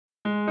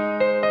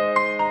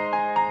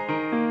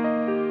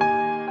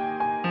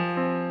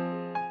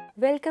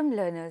Welcome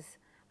learners,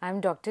 I am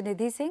Dr.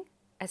 Nidhi Singh,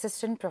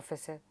 Assistant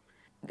Professor.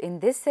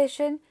 In this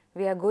session,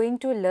 we are going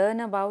to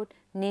learn about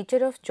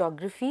nature of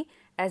geography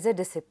as a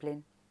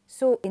discipline.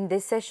 So, in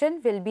this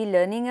session, we will be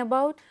learning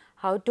about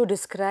how to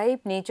describe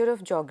nature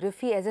of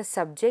geography as a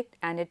subject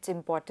and its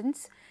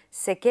importance.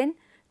 Second,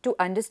 to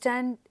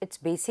understand its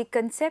basic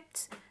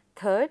concepts.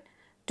 Third,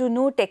 to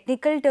know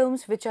technical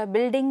terms which are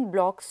building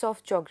blocks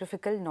of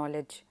geographical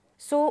knowledge.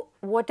 So,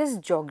 what is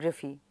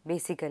geography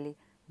basically?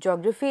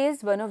 Geography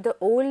is one of the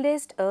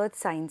oldest earth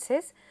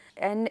sciences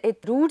and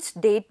its roots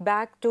date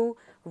back to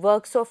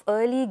works of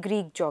early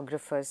Greek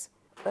geographers.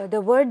 The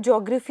word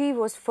geography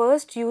was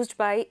first used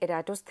by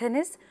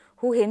Eratosthenes,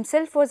 who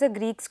himself was a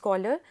Greek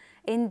scholar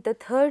in the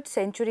 3rd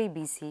century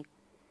BC.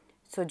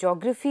 So,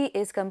 geography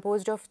is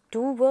composed of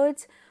two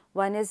words.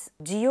 One is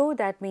geo,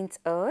 that means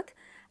earth,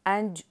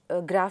 and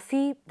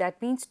graphy,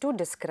 that means to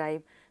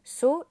describe.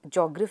 So,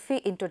 geography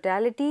in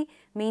totality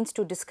means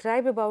to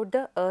describe about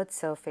the earth's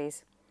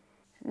surface.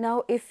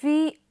 Now, if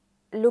we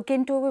look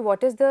into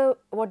what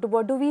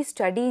do we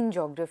study in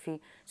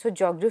geography? So,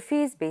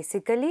 geography is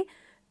basically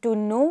to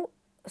know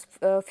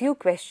a few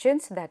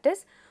questions, that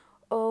is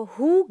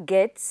who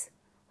gets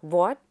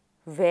what,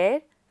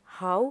 where,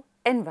 how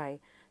and why.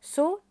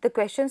 So, the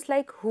questions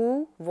like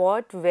who,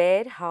 what,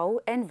 where,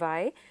 how and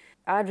why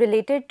are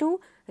related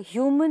to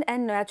human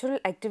and natural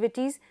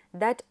activities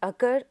that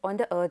occur on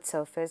the earth's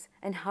surface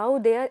and how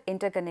they are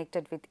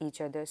interconnected with each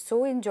other.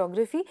 So, in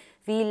geography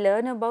we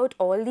learn about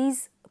all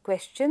these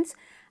questions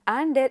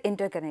and their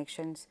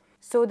interconnections.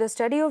 So, the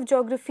study of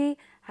geography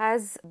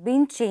has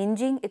been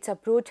changing, its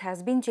approach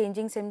has been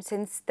changing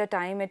since the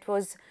time it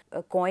was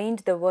coined,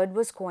 the word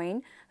was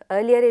coined.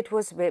 Earlier it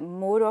was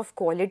more of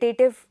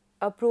qualitative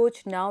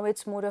approach, now it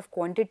is more of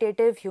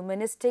quantitative,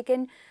 humanistic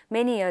and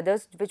many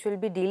others which we will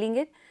be dealing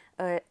it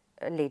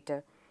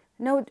later.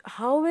 Now,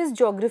 how is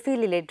geography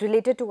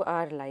related to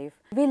our life?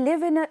 We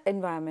live in an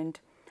environment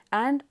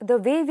and the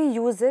way we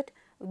use it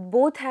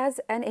both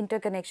has an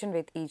interconnection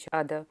with each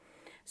other.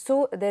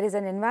 So, there is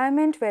an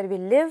environment where we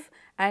live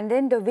and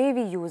then the way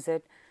we use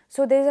it.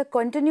 So, there is a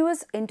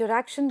continuous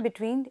interaction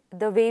between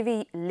the way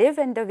we live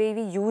and the way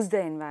we use the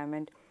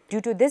environment.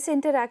 Due to this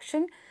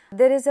interaction,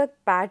 there is a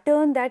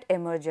pattern that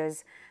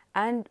emerges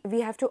and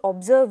we have to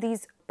observe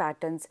these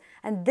patterns,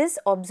 and this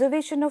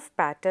observation of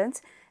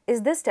patterns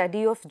is the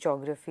study of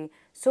geography.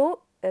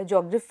 So,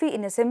 geography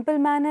in a simple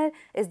manner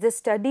is the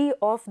study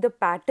of the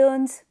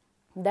patterns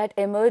that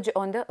emerge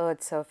on the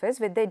earth's surface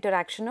with the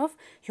interaction of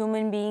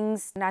human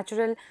beings,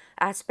 natural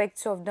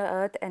aspects of the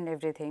earth and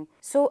everything.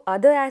 So,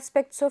 other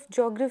aspects of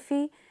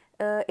geography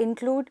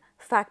include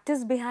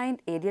factors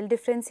behind areal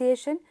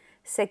differentiation.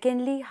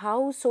 Secondly,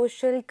 how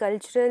social,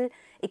 cultural,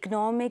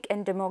 economic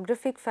and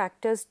demographic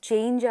factors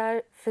change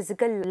our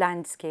physical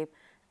landscape.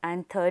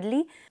 And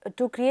thirdly,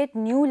 to create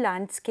new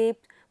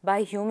landscape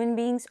by human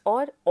beings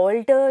or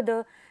alter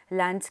the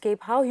landscape,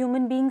 how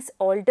human beings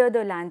alter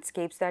the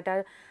landscapes that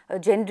are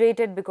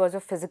generated because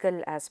of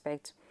physical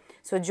aspects.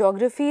 So,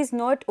 geography is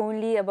not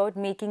only about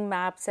making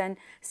maps and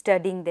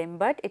studying them,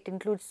 but it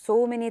includes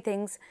so many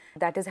things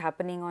that is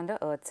happening on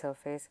the earth's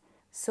surface.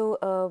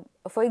 So,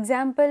 for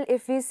example,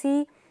 if we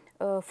see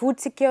food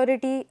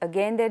security,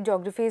 again their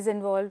geography is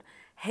involved,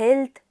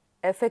 health,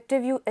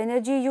 effective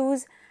energy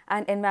use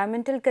and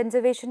environmental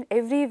conservation,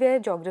 everywhere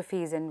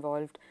geography is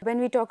involved. When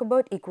we talk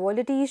about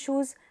equality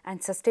issues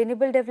and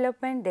sustainable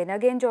development, then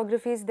again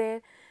geography is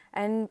there.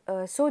 And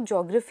so,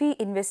 geography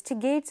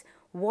investigates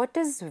what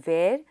is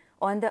where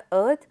on the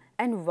earth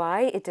and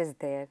why it is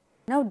there.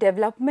 Now,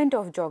 development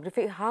of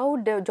geography, how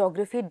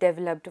geography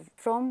developed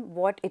from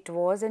what it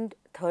was in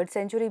 3rd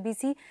century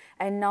BC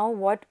and now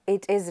what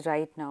it is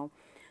right now.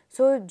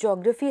 So,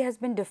 geography has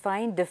been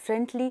defined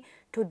differently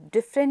to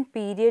different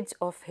periods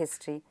of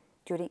history.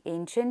 During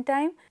ancient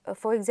time,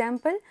 for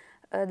example,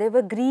 there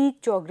were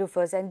Greek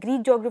geographers, and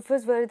Greek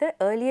geographers were the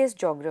earliest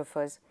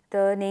geographers.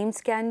 The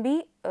names can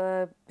be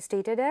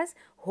stated as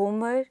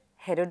Homer,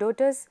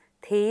 Herodotus,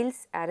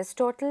 Thales,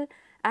 Aristotle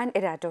and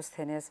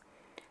Eratosthenes.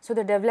 So,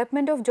 the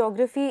development of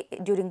geography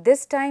during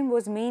this time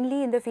was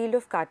mainly in the field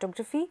of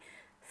cartography,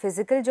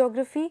 physical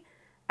geography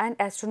and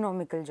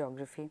astronomical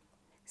geography.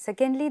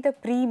 Secondly, the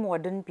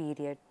pre-modern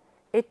period.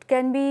 It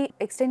can be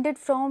extended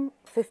from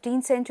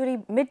 15th century,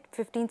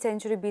 mid-15th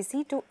century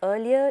BC to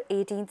earlier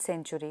 18th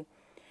century.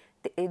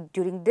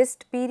 During this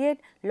period,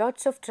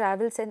 lots of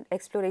travels and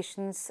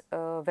explorations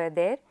were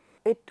there.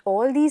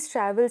 All these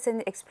travels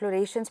and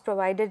explorations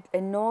provided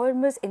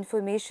enormous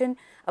information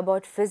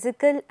about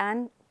physical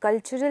and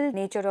cultural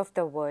nature of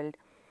the world.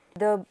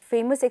 The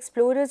famous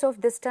explorers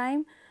of this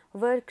time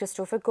were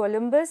Christopher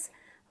Columbus,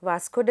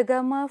 Vasco da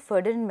Gama,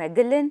 Ferdinand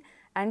Magellan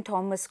and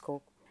Thomas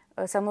Cook.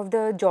 Some of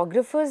the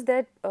geographers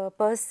that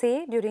per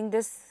se during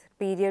this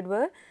period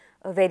were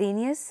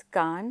Verenius,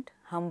 Kant,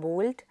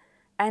 Humboldt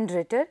and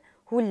Ritter,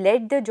 who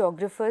led the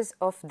geographers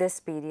of this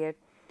period.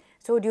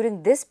 So,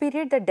 during this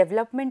period the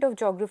development of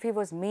geography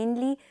was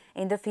mainly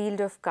in the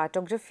field of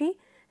cartography,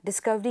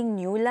 discovering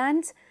new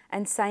lands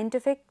and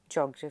scientific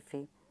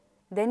geography.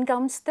 Then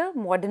comes the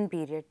modern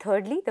period.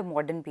 Thirdly, the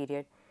modern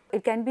period.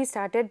 It can be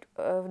started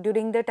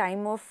during the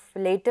time of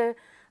later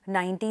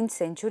 19th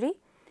century.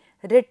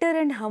 Ritter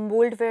and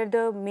Humboldt were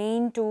the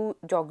main two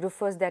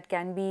geographers that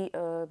can be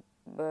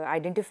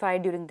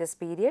identified during this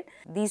period.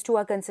 These two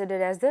are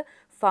considered as the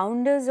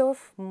founders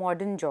of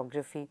modern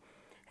geography.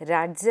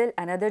 Ratzel,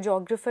 another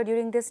geographer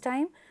during this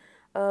time,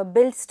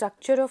 built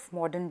structure of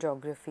modern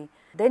geography.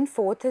 Then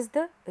fourth is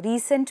the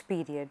recent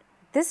period.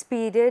 This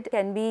period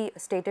can be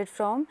stated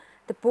from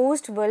the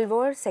post-World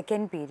War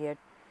II period.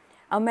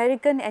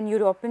 American and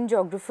European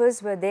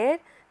geographers were there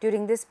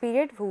during this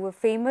period who were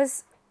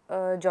famous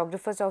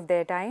geographers of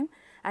their time,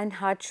 and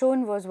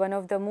Hartshorne was one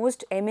of the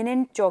most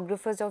eminent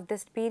geographers of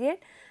this period,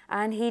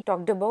 and he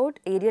talked about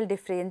areal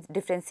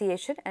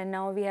differentiation, and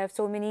now we have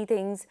so many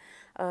things,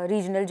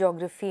 regional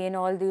geography and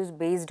all these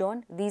based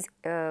on these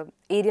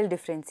areal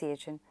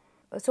differentiation.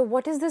 So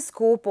what is the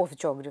scope of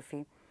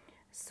geography?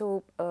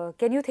 So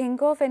can you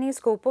think of any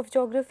scope of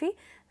geography?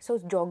 So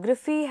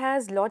geography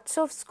has lots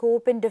of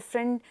scope in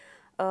different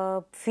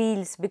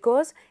fields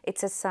because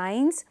it's a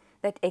science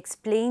that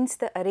explains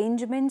the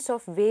arrangements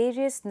of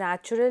various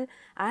natural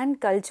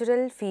and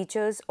cultural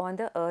features on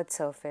the earth's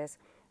surface,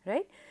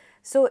 right?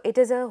 So it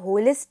is a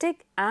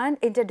holistic and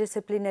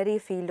interdisciplinary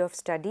field of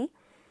study.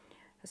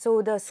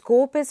 So the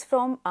scope is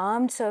from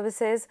armed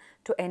services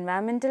to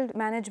environmental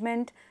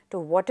management to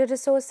water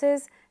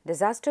resources,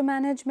 disaster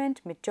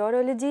management,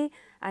 meteorology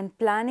and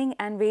planning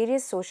and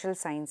various social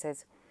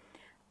sciences.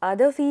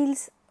 Other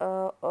fields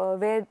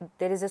where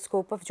there is a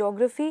scope of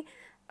geography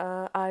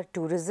are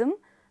tourism,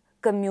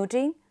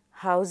 commuting,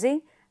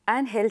 housing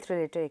and health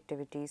related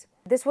activities.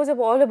 This was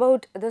all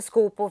about the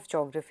scope of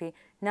geography.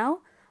 Now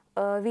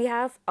we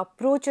have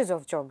approaches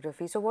of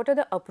geography. So what are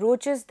the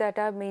approaches that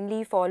are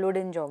mainly followed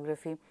in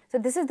geography? So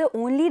this is the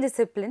only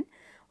discipline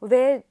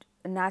where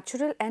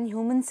natural and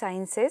human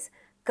sciences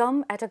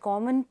come at a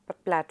common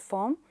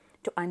platform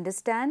to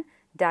understand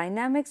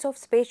dynamics of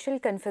spatial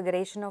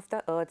configuration of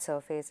the earth's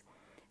surface.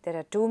 There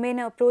are two main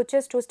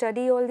approaches to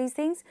study all these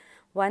things.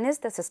 One is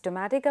the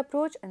systematic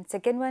approach and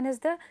second one is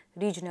the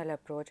regional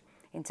approach.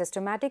 In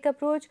systematic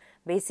approach,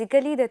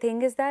 basically the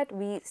thing is that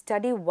we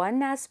study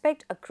one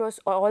aspect across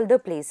all the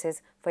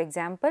places. For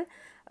example,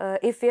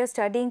 if we are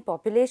studying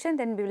population,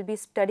 then we will be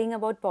studying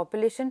about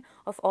population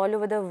of all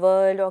over the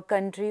world or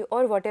country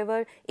or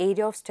whatever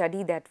area of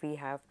study that we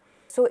have.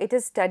 So it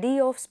is study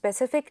of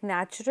specific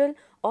natural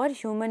or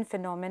human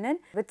phenomenon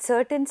with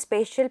certain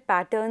spatial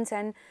patterns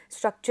and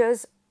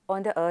structures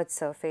on the earth's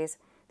surface.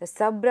 The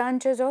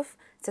sub-branches of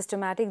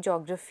systematic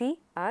geography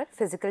are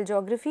physical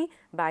geography,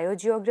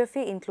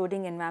 biogeography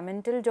including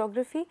environmental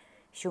geography,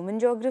 human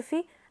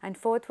geography, and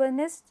fourth one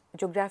is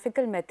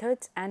geographical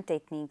methods and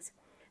techniques.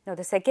 Now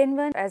the second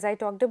one, as I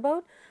talked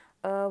about,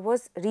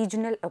 was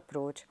regional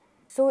approach.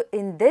 So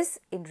in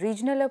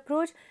regional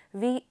approach,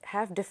 we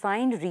have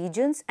defined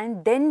regions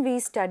and then we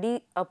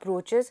study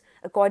approaches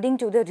according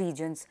to the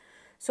regions.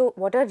 So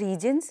what are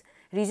regions?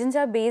 Regions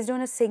are based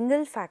on a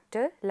single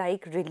factor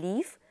like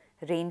relief,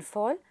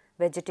 rainfall,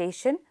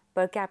 vegetation,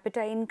 per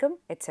capita income,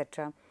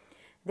 etc.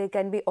 There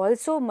can be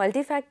also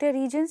multi-factor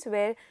regions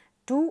where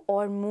two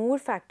or more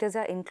factors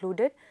are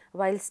included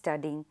while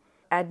studying.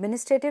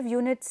 Administrative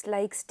units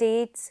like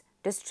states,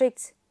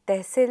 districts,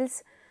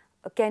 tehsils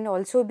can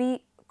also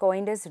be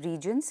coined as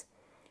regions.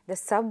 The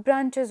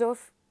sub-branches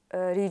of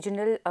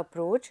regional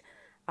approach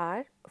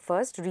are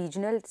first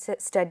regional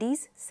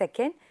studies,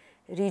 second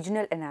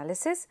regional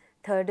analysis,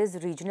 third is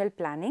regional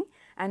planning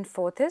and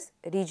fourth is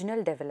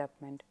regional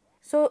development.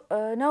 So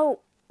now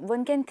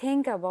one can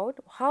think about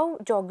how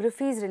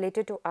geography is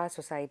related to our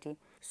society.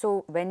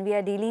 So when we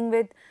are dealing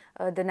with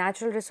the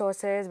natural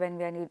resources, when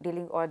we are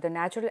dealing or the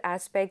natural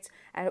aspects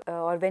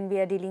or when we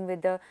are dealing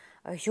with the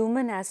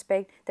human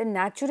aspect, then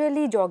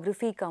naturally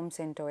geography comes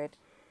into it.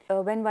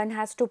 When one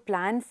has to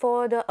plan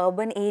for the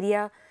urban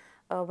area,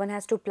 one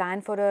has to plan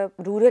for a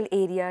rural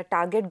area,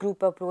 target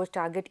group approach,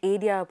 target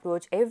area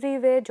approach,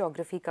 everywhere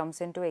geography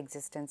comes into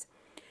existence.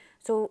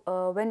 So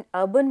when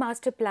urban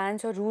master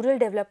plans or rural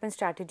development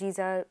strategies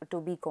are to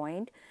be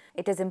coined,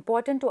 it is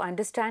important to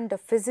understand the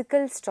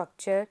physical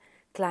structure,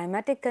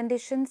 climatic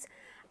conditions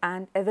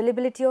and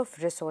availability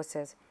of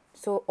resources.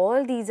 So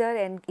all these are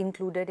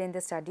included in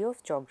the study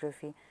of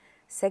geography.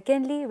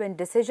 Secondly, when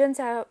decisions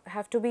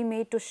have to be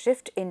made to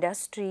shift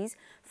industries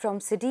from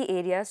city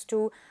areas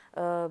to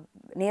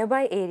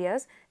nearby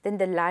areas, then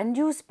the land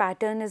use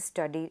pattern is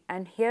studied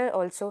and here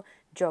also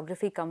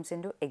geography comes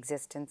into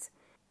existence.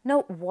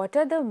 Now, what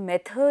are the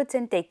methods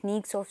and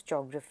techniques of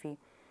geography?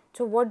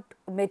 So, what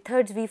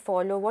methods we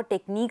follow, what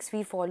techniques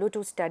we follow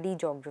to study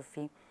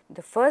geography?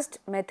 The first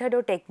method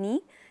or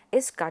technique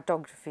is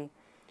cartography.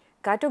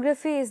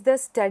 Cartography is the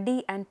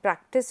study and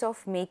practice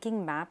of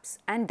making maps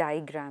and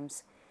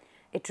diagrams.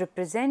 It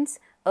represents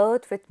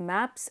Earth with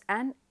maps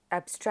and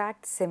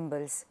abstract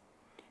symbols.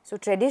 So,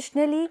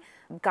 traditionally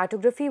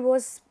cartography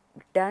was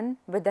done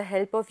with the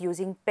help of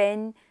using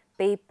pen,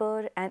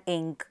 paper and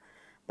ink.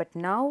 But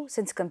now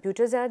since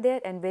computers are there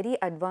and very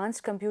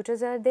advanced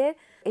computers are there,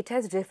 it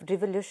has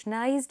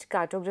revolutionized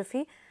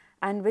cartography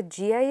and with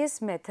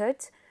GIS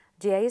methods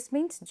GIS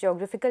means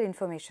Geographical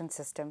Information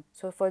System.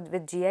 So,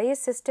 with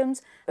GIS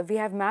systems, we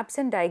have maps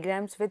and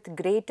diagrams with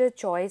greater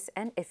choice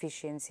and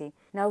efficiency.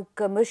 Now,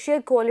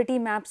 commercial quality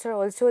maps are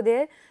also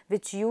there,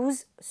 which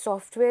use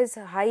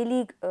softwares,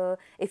 highly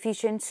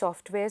efficient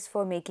softwares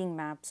for making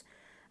maps,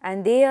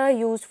 and they are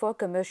used for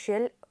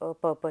commercial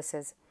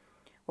purposes.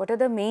 What are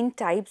the main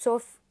types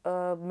of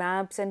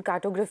maps and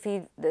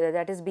cartography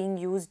that is being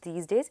used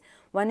these days?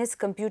 One is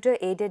computer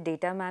aided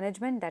data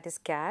management, that is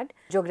CAD,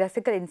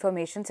 geographical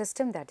information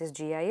system, that is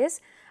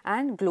GIS,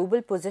 and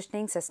global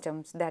positioning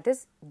systems, that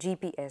is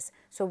GPS.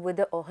 So, with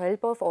the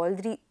help of all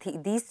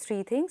these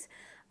three things,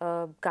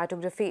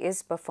 cartography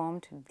is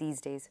performed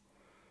these days.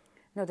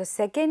 Now, the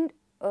second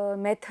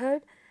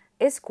method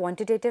is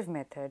quantitative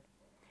method.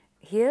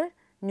 Here,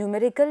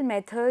 numerical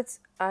methods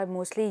are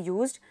mostly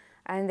used,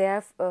 and they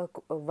are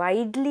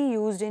widely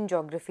used in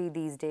geography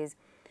these days.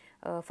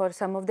 For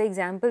some of the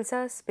examples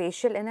are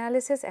spatial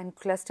analysis and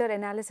cluster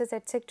analysis,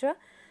 etc.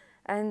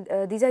 And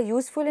these are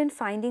useful in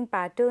finding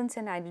patterns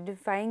and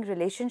identifying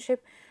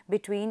relationship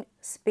between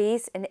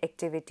space and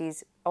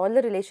activities. All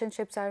the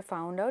relationships are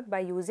found out by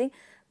using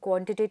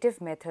quantitative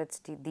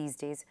methods these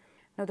days.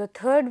 Now, the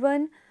third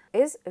one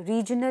is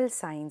regional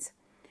science.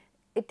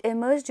 It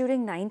emerged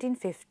during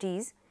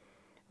 1950s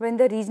when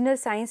the regional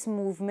science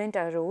movement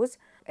arose,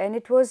 and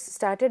it was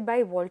started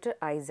by Walter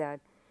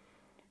Izard.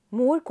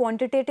 More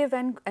quantitative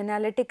and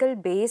analytical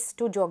base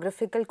to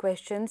geographical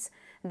questions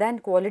than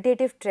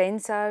qualitative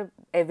trends are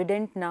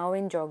evident now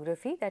in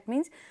geography. That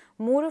means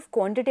more of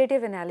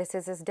quantitative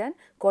analysis is done.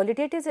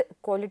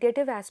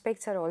 Qualitative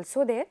aspects are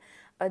also there.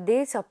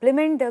 They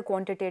supplement the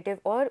quantitative,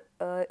 or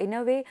in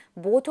a way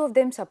both of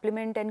them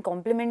supplement and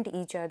complement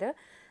each other.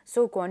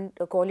 So,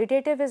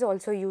 qualitative is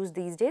also used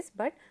these days,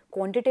 but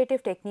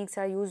quantitative techniques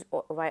are used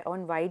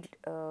on wide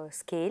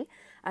scale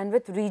and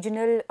with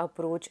regional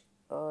approach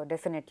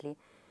definitely.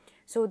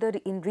 So,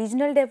 in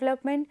regional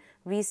development,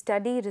 we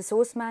study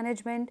resource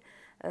management,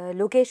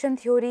 location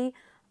theory,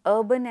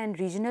 urban and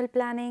regional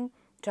planning,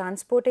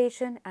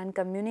 transportation and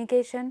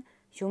communication,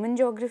 human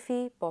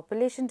geography,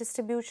 population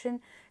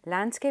distribution,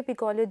 landscape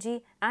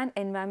ecology and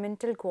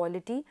environmental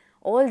quality.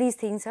 All these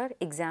things are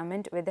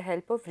examined with the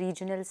help of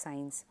regional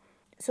science.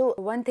 So,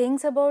 one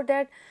thinks about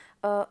that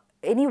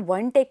any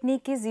one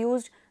technique is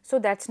used, so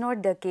that is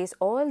not the case.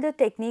 All the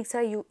techniques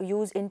are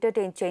used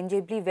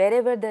interchangeably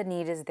wherever the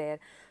need is there.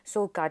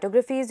 So,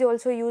 cartography is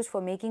also used for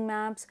making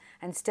maps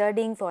and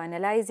studying, for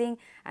analyzing,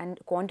 and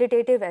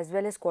quantitative as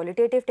well as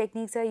qualitative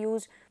techniques are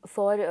used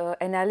for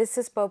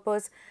analysis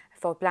purpose,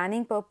 for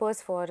planning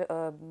purpose,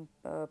 for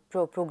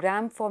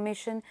program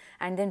formation,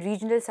 and then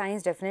regional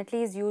science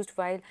definitely is used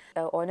while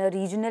on a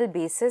regional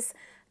basis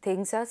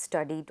things are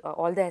studied,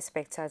 all the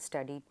aspects are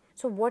studied.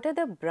 So, what are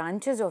the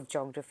branches of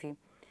geography?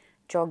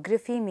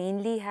 Geography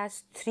mainly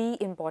has three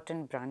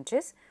important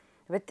branches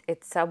with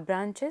its sub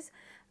branches.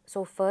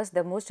 So, first,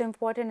 the most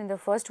important and the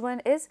first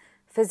one is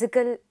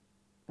physical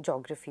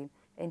geography.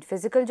 In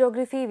physical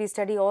geography, we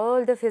study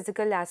all the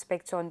physical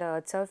aspects on the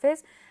earth's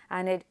surface,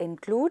 and it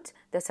includes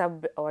the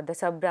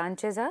sub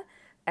branches are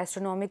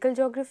astronomical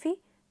geography,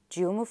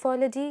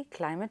 geomorphology,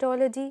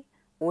 climatology,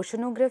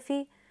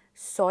 oceanography,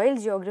 soil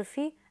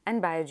geography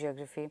and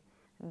biogeography.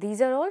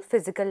 These are all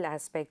physical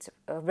aspects,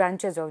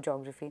 branches of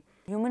geography.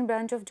 Human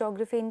branch of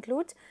geography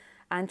includes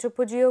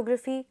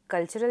anthropogeography,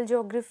 cultural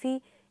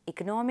geography,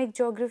 economic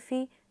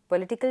geography,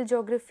 political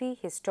geography,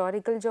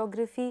 historical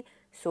geography,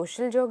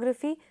 social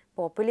geography,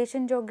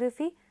 population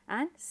geography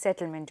and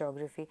settlement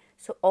geography.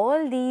 So,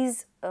 all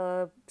these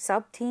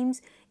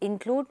sub-themes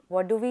include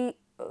what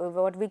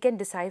we can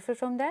decipher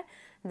from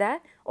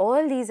that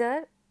all these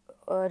are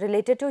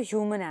related to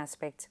human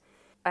aspects.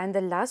 And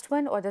the last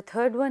one or the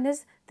third one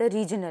is the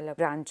regional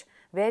branch,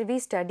 where we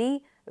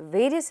study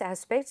various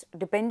aspects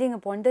depending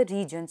upon the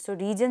region. So,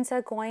 regions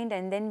are coined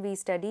and then we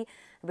study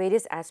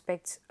various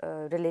aspects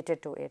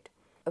related to it.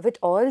 With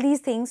all these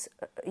things,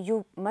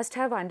 you must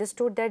have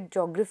understood that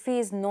geography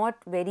is not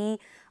very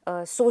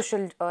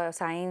social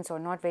science or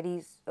not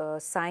very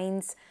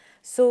science.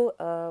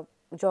 So,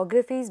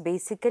 geography is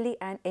basically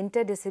an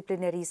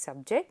interdisciplinary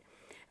subject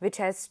which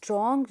has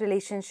strong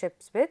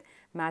relationships with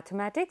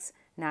mathematics,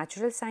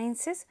 natural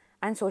sciences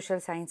and social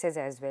sciences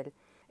as well.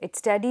 It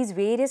studies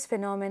various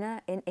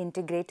phenomena in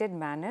integrated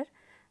manner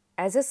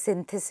as a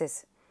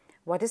synthesis.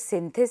 What is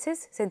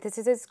synthesis?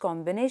 Synthesis is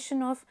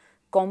combination of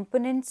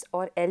components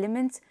or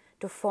elements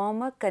to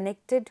form a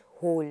connected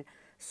whole.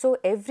 So,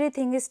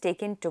 everything is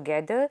taken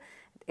together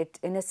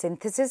in a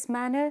synthesis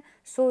manner.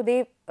 So,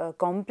 they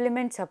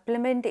complement,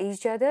 supplement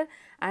each other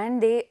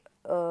and they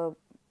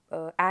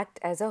act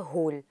as a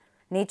whole.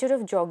 Nature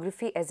of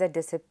geography as a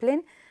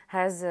discipline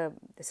has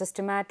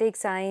systematic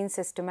science,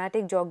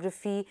 systematic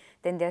geography,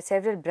 then there are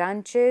several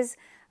branches,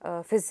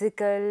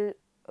 physical,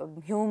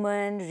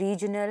 human,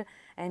 regional,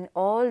 and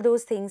all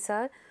those things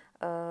are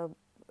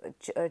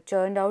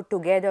churned out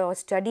together or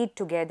studied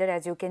together,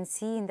 as you can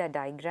see in the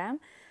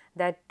diagram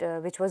that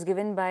which was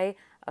given by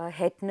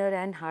Hetner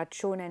and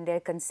Hartshorne and their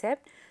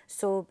concept.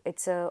 So, it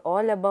is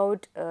all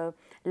about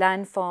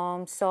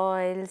landforms,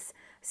 soils,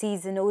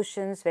 seas and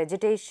oceans,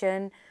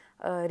 vegetation,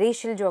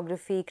 racial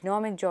geography,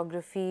 economic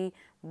geography,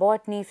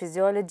 botany,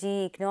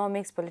 physiology,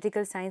 economics,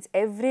 political science,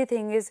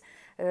 everything is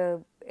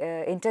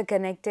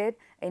interconnected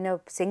in a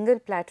single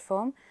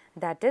platform,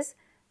 that is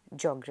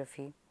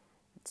geography.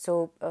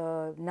 So,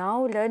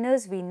 now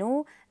learners, we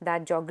know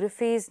that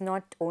geography is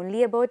not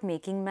only about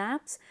making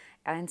maps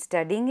and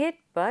studying it,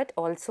 but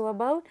also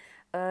about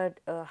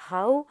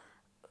how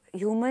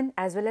human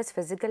as well as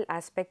physical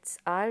aspects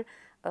are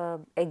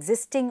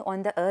existing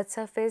on the earth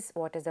surface,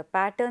 what is the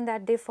pattern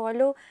that they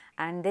follow,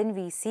 and then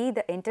we see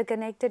the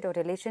interconnected or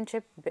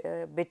relationship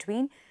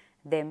between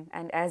them.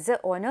 And as a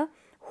on a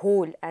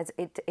whole, as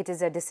it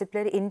is a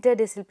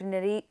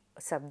interdisciplinary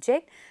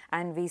subject,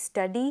 and we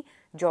study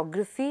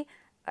geography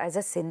as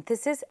a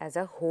synthesis, as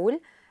a whole,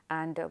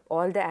 and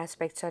all the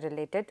aspects are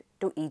related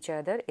to each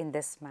other in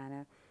this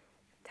manner.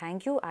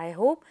 Thank you. I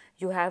hope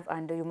you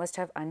must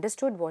have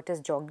understood what is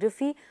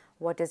geography,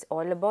 what is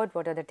all about,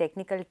 what are the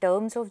technical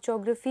terms of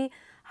geography,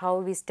 how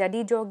we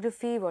study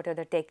geography, what are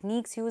the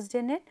techniques used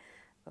in it.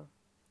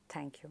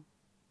 Thank you.